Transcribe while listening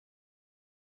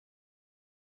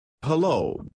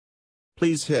Hello.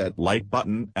 Please hit like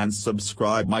button and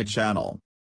subscribe my channel.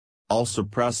 Also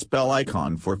press bell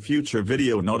icon for future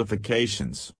video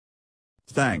notifications.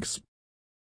 Thanks.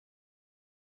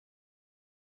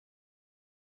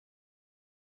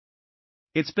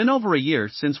 It's been over a year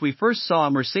since we first saw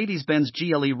a Mercedes-Benz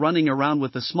GLE running around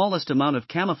with the smallest amount of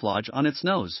camouflage on its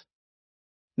nose.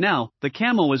 Now, the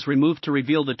camo is removed to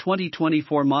reveal the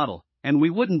 2024 model, and we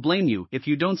wouldn't blame you if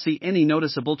you don't see any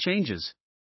noticeable changes.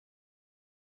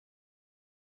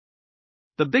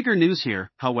 The bigger news here,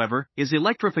 however, is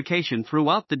electrification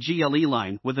throughout the GLE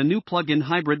line with a new plug-in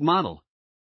hybrid model.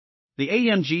 The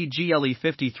AMG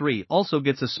GLE-53 also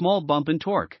gets a small bump in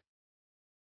torque.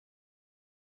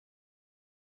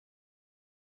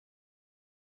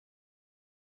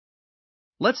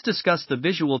 Let's discuss the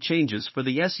visual changes for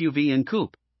the SUV and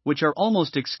Coupe, which are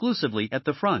almost exclusively at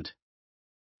the front.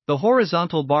 The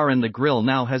horizontal bar in the grille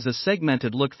now has a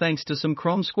segmented look thanks to some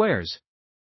chrome squares.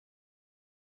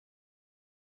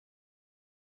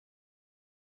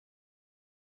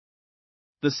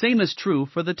 The same is true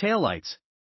for the taillights.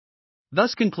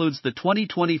 Thus concludes the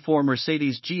 2024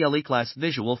 Mercedes GLE-Class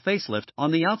visual facelift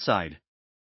on the outside.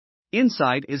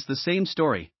 Inside is the same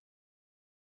story.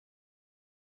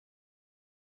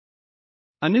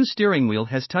 A new steering wheel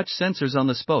has touch sensors on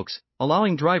the spokes,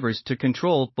 allowing drivers to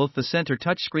control both the center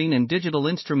touchscreen and digital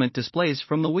instrument displays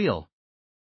from the wheel.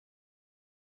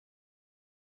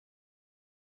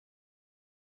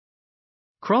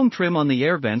 Chrome trim on the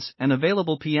air vents and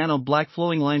available piano black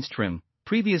flowing lines trim,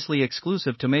 previously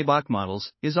exclusive to Maybach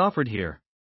models, is offered here.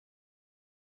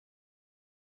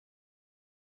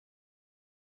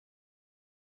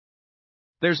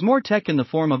 There's more tech in the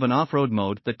form of an off-road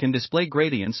mode that can display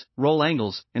gradients, roll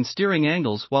angles, and steering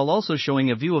angles while also showing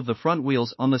a view of the front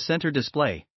wheels on the center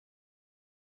display.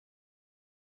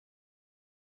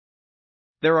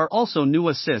 There are also new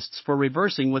assists for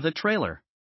reversing with a trailer.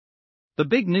 The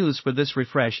big news for this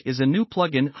refresh is a new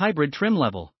plug-in hybrid trim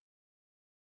level.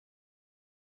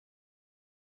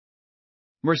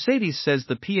 Mercedes says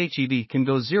the PHEV can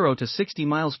go 0 to 60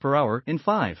 miles per hour in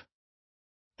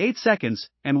 5.8 seconds,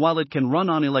 and while it can run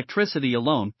on electricity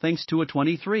alone thanks to a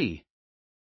 23.3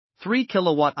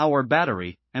 kilowatt-hour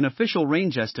battery, an official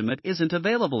range estimate isn't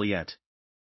available yet.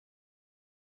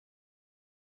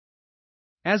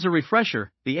 As a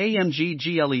refresher, the AMG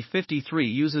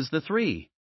GLE-53 uses the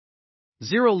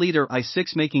 3.0-liter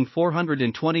i6 making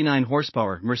 429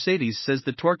 horsepower. Mercedes says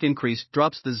the torque increase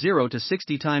drops the 0 to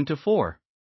 60 time to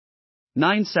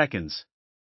 4.9 seconds.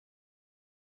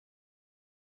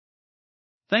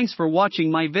 Thanks for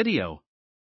watching my video.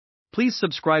 Please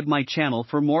subscribe my channel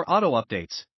for more auto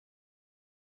updates.